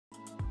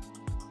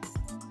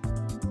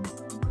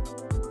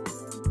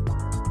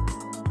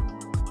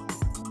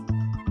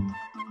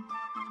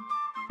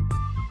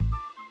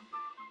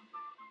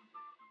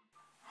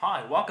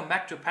Welcome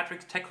back to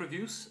Patrick's Tech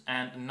Reviews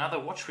and another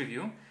watch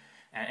review.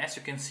 And as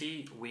you can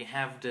see, we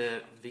have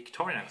the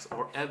Victorinox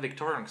or a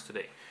Victorinox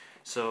today.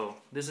 So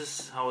this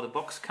is how the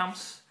box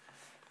comes.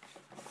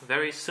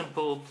 Very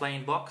simple,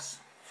 plain box.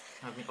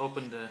 Let me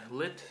open the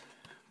lid,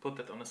 put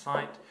that on the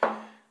side.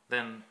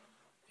 Then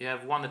you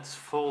have one that's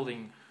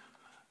folding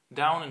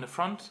down in the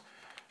front.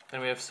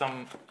 Then we have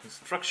some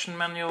instruction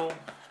manual,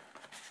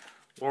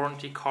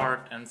 warranty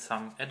card, and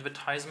some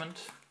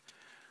advertisement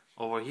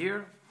over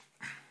here.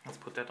 Let's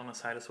put that on the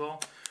side as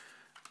well.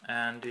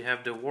 And you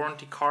have the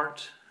warranty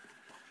card.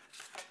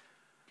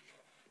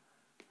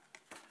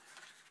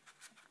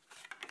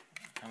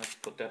 And let's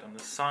put that on the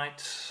side.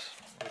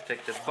 We'll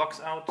take the box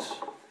out.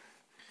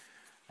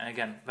 And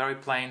again, very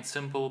plain,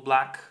 simple,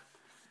 black.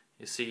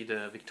 You see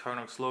the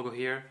Victorinox logo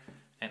here.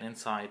 And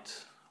inside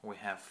we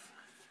have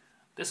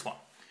this one.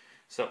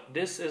 So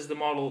this is the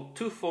model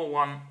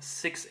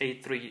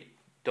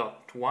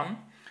 241683.1.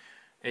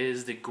 It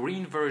is the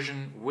green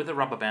version with a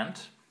rubber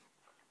band.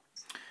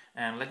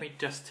 And let me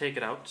just take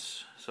it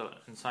out. So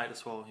inside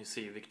as well you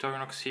see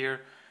Victorinox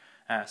here,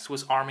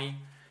 Swiss Army.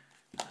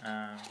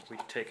 We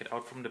take it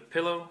out from the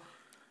pillow.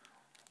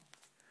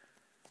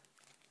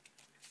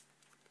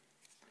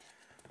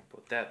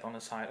 Put that on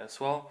the side as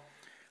well.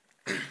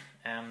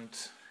 And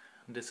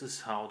this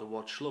is how the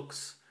watch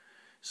looks.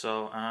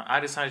 So I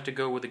decided to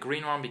go with the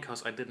green one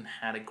because I didn't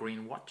have a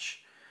green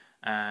watch.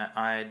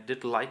 I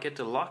did like it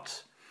a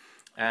lot.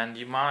 And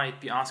you might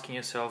be asking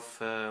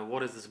yourself,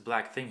 what is this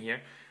black thing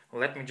here?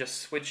 Let me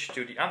just switch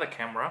to the other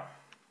camera,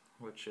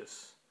 which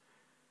is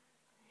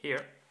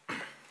here.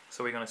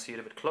 So we're going to see it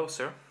a bit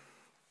closer.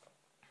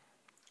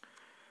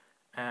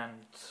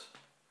 And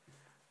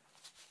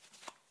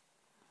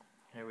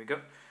here we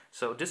go.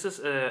 So this is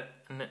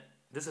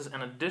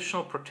an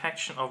additional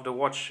protection of the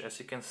watch. As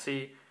you can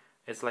see,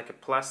 it's like a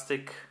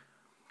plastic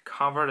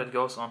cover that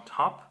goes on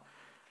top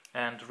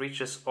and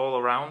reaches all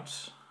around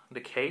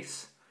the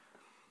case,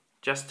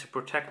 just to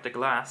protect the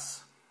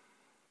glass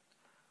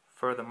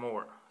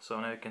furthermore. So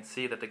now you can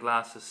see that the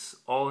glass is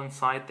all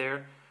inside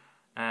there,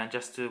 and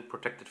just to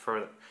protect it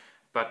further.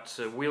 But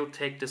we'll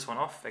take this one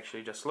off.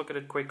 Actually, just look at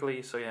it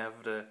quickly. So you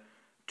have the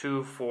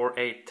 2, 4,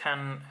 8,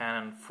 10,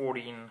 and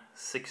 14,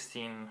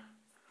 16,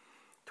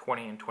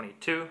 20, and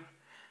 22.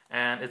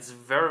 And it's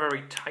very,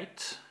 very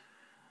tight.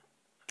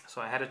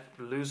 So I had it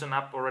loosen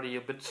up already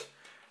a bit.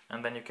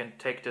 And then you can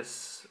take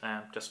this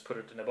and just put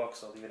it in the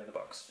box. I'll leave it in the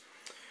box.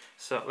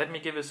 So let me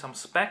give you some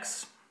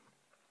specs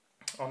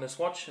on this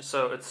watch.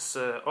 So it's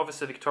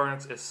obviously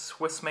Victorinox is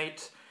Swiss made.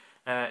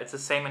 It's the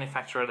same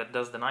manufacturer that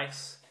does the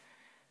knives.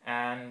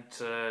 And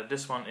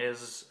this one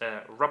is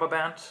rubber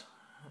band,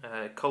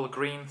 color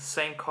green,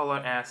 same color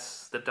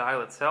as the dial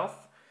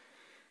itself.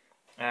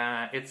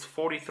 It's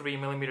 43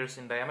 millimeters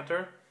in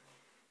diameter.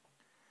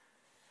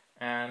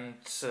 And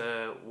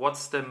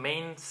what's the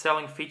main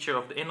selling feature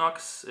of the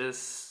I.N.O.X.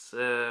 is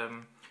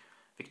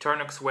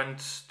Victorinox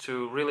went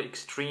to really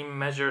extreme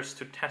measures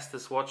to test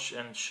this watch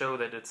and show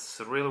that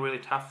it's really, really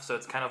tough. So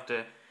it's kind of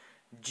the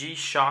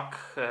G-Shock,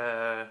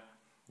 the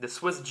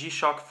Swiss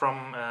G-Shock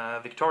from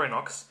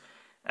Victorinox.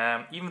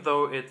 Even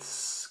though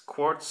it's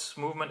quartz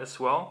movement as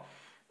well,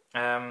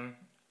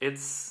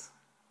 it's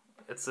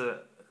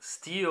a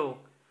steel,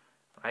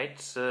 right,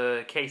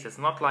 case. It's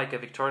not like a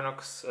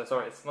Victorinox. It's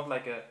not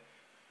like a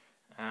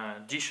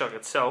G-Shock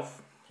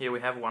itself. Here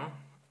we have one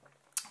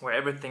where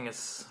everything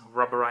is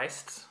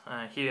rubberized.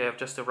 Here you have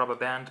just a rubber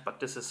band, but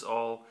this is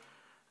all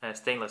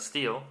stainless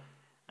steel.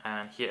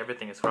 And here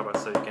everything is rubber,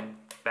 so you can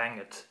bang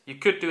it. You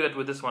could do that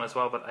with this one as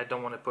well, but I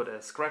don't want to put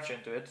a scratch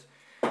into it.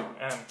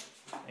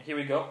 Here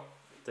we go.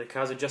 The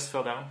Kazu just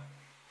fell down,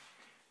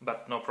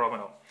 but no problem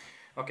at all.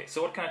 Okay,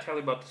 so what can I tell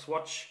you about this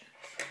watch?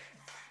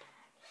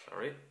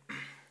 Sorry.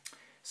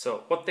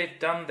 So what they've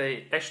done,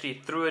 they actually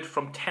threw it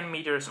from 10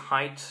 meters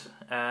height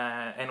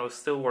and it was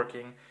still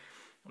working.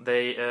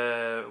 They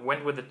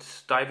went with it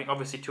diving,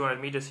 obviously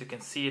 200 meters, you can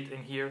see it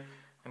in here.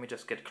 Let me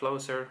just get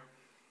closer.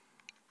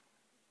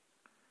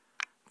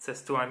 It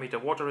says 200 meter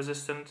water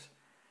resistant,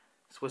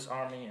 Swiss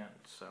Army, and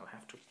so I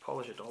have to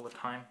polish it all the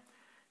time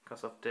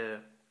because of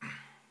the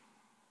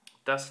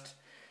dust.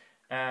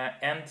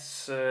 And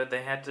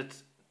they had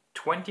it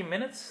 2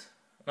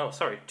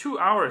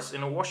 hours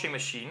in a washing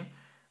machine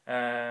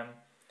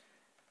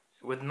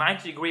with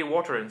 90-degree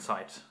water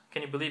inside.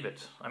 Can you believe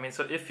it? I mean,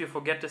 so if you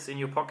forget this in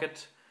your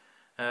pocket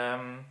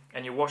and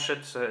you wash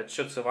it, it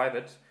should survive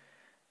it.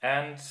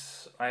 And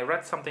I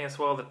read something as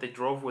well that they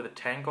drove with a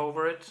tank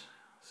over it.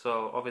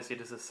 So obviously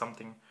this is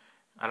something,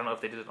 I don't know if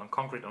they did it on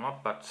concrete or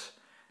not, but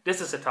this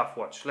is a tough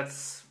watch.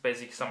 Let's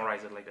basically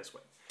summarize it like this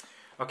way.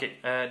 Okay,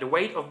 the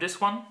weight of this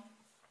one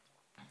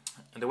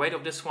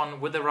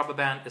with the rubber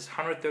band is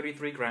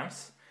 133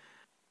 grams.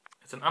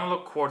 It's an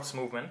analog quartz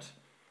movement.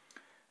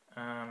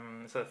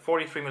 So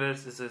 43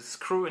 milliliters is a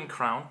screw in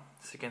crown.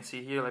 As you can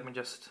see here, let me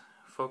just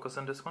focus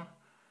on this one.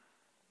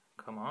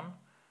 Come on.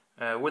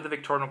 With the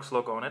Victorinox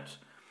logo on it.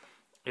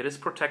 It is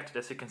protected,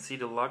 as you can see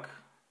the lug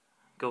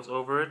goes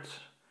over it.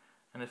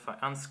 And if I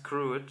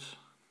unscrew it,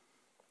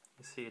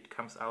 you see it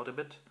comes out a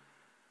bit.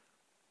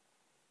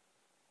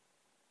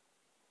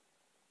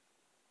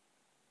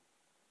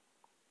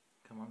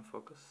 on,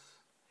 focus.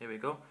 Here we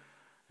go.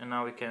 And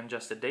now we can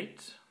adjust the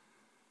date.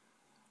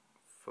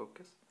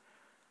 Focus.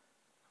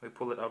 We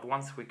pull it out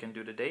once, we can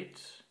do the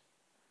date.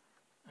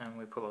 And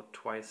we pull out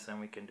twice and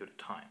we can do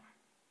the time.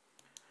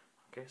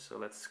 Okay, so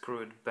let's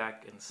screw it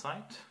back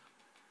inside.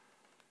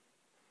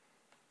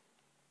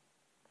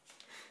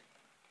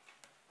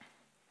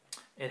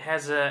 It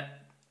has a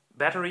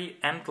battery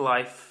end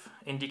life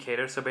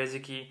indicator, so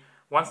basically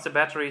once the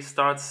battery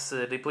starts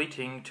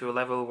depleting to a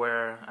level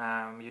where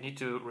you need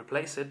to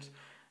replace it,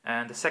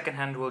 and the second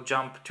hand will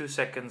jump 2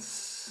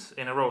 seconds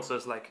in a row, so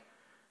it's like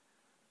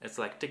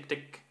tick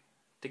tick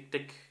tick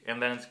tick,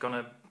 and then it's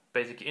gonna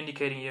basically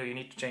indicating you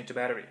need to change the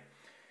battery.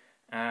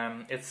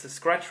 It's a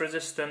scratch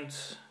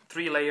resistant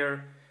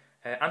 3-layer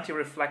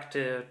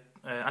anti-reflective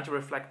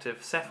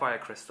sapphire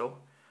crystal.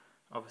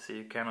 Obviously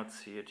you cannot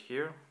see it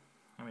here.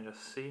 Let me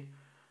just see.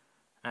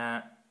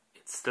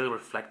 It's still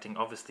reflecting,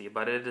 obviously,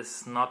 but it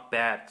is not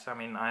bad. I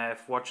mean, I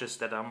have watches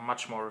that are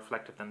much more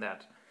reflective than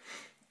that.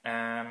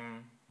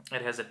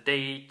 It has a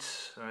date,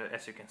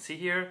 as you can see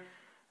here,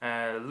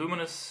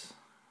 luminous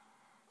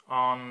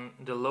on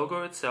the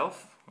logo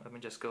itself. Let me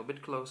just go a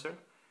bit closer.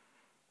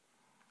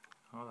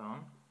 Hold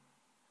on.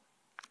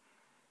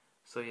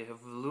 So you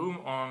have lume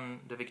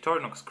on the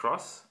Victorinox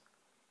cross,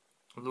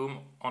 lume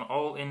on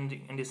all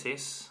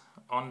indices,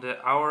 on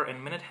the hour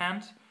and minute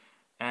hand,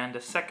 and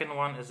the second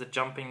one is a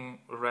jumping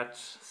red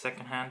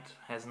second hand,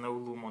 has no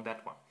lume on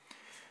that one.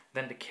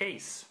 Then the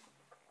case,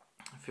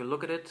 if you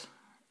look at it,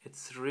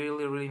 it's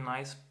really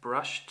nice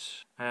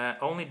brushed.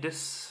 Only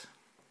this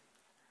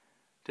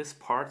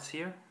parts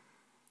here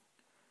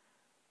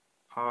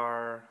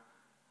are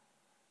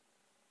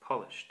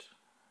polished.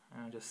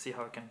 Just see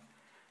how I can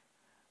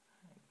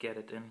get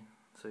it in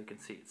so you can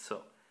see it.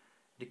 So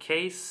the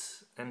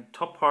case and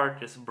top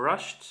part is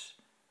brushed,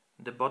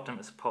 the bottom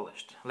is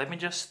polished. Let me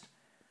just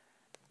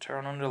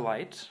turn on the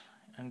light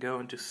and go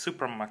into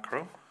super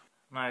macro.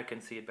 Now you can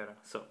see it better.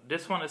 So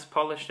this one is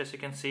polished, as you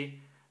can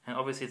see, and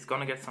obviously it's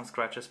gonna get some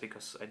scratches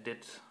because I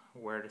did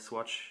wear this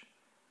watch.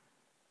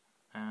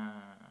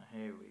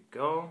 Here we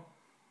go.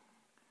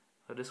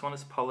 So this one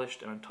is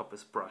polished and on top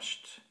is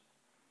brushed.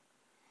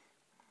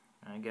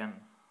 And again,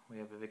 we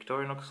have a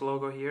Victorinox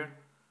logo here.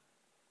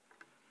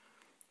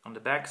 On the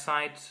back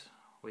side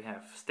we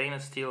have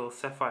stainless steel,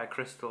 sapphire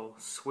crystal,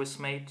 Swiss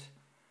made,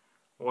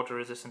 water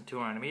resistant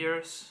 200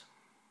 meters,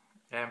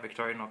 and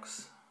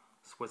Victorinox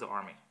Swiss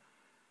Army.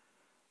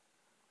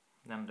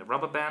 Then the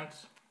rubber band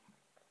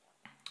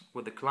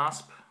with the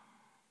clasp,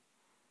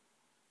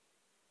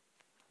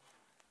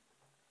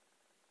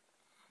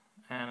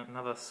 and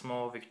another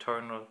small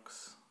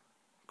Victorinox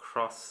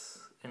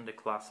cross in the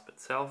clasp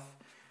itself.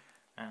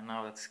 And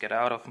now let's get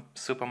out of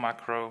super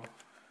macro.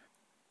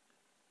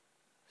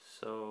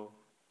 So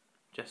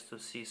just to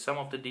see some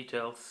of the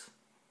details,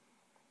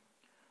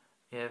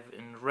 you have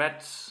in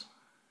red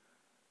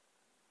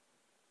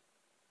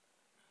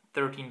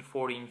 13,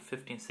 14,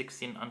 15,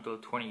 16 until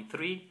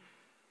 23.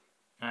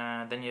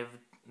 Then you have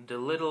the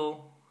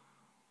little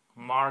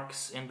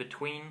marks in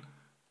between,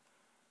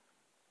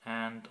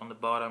 and on the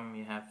bottom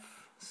you have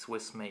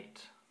Swiss made.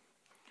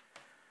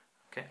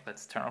 Okay,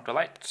 let's turn off the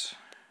light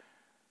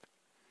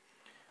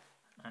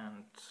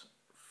and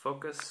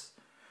focus.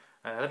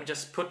 Let me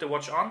just put the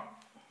watch on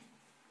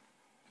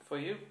for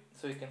you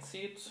so you can see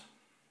it.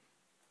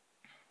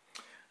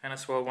 And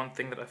as well, one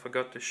thing that I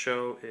forgot to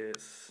show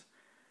is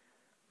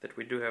that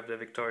we do have the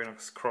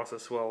Victorinox cross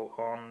as well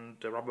on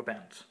the rubber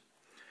band.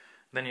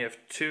 Then you have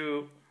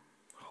 2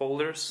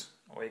 holders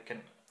where you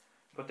can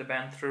put the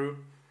band through,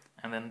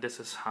 and then this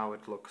is how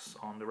it looks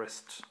on the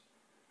wrist.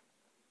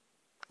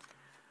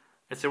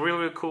 It's a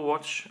really cool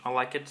watch. I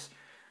like it.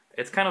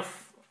 It's kind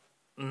of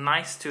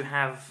nice to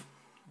have,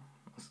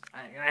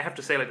 I have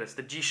to say like this,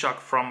 the G-Shock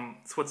from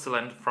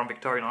Switzerland, from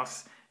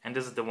Victorinox, and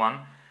this is the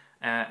one.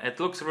 It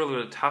looks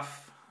really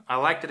tough. I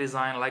like the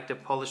design, I like the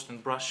polished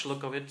and brushed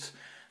look of it.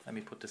 Let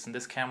me put this in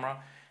this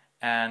camera.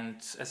 And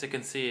as you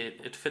can see,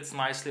 it fits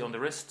nicely on the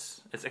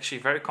wrist. It's actually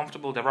very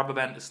comfortable. The rubber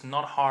band is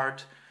not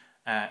hard.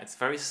 It's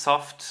very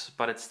soft,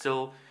 but it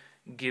still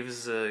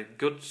gives a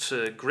good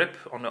grip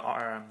on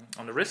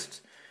the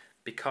wrist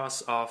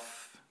because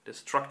of the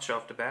structure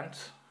of the band.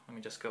 Let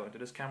me just go into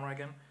this camera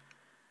again.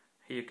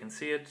 Here you can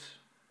see it.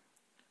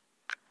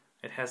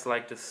 It has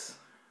like this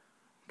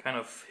kind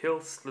of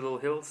hills, little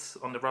hills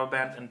on the rubber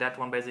band, and that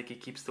one basically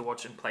keeps the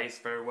watch in place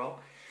very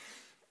well.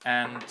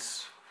 And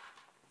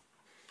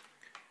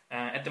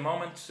at the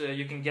moment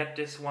you can get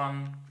this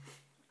one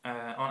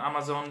on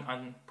Amazon,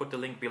 and put the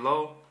link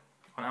below,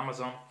 on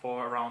Amazon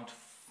for around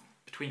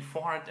between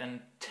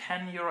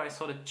 410 euro. I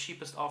saw the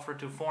cheapest offer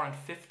to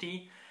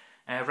 450.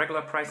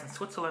 Regular price in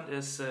Switzerland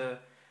is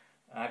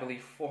I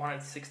believe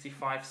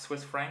 465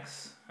 Swiss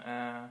francs.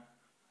 Let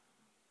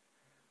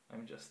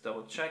me just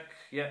double check.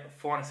 Yeah,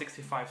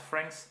 465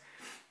 francs.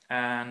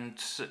 And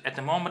at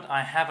the moment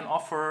I have an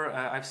offer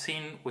I've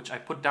seen, which I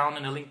put down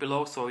in the link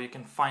below, so you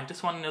can find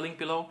this one in the link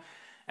below,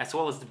 as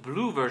well as the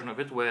blue version of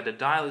it, where the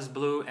dial is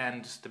blue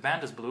and the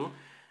band is blue,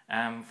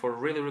 for a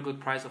really good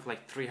price of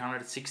like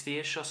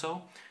 360-ish or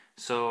so.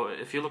 So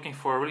if you're looking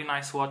for a really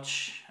nice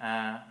watch,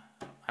 I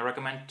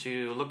recommend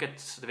to look at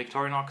the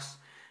Victorinox,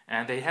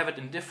 and they have it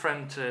in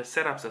different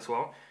setups as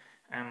well.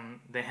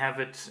 They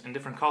have it in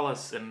different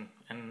colors, in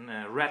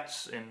red,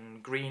 in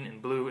green, in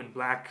blue, in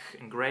black,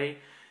 in gray.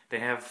 They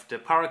have the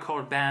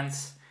paracord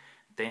bands.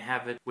 They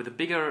have it with a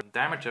bigger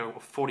diameter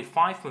of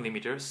 45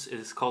 millimeters. It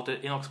is called the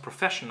I.N.O.X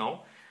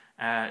Professional.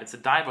 It's a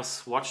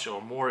diver's watch,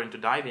 or more into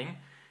diving.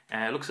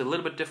 It looks a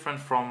little bit different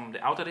from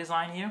the outer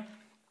design here.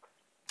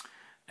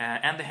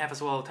 And they have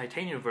as well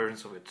titanium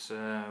versions of it,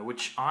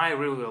 which I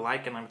really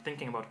like, and I'm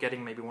thinking about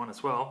getting maybe one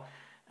as well.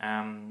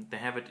 They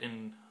have it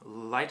in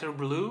lighter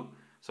blue.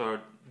 So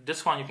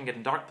this one you can get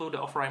in dark blue,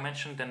 the offer I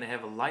mentioned. Then they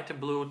have a lighter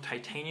blue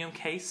titanium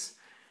case,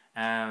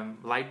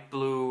 light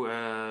blue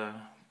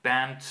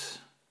band,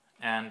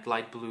 and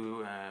light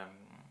blue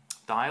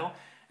dial,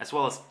 as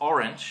well as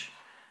orange.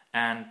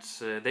 And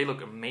they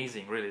look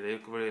amazing, really. They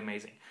look really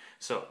amazing.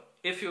 So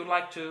if you would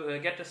like to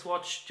get this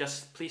watch,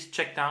 just please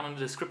check down in the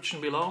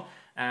description below.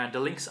 The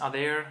links are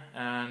there,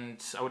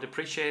 and I would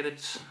appreciate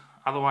it.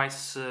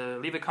 Otherwise,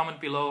 leave a comment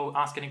below,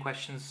 ask any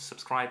questions,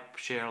 subscribe,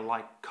 share,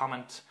 like,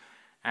 comment,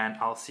 and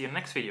I'll see you in the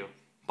next video.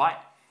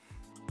 Bye!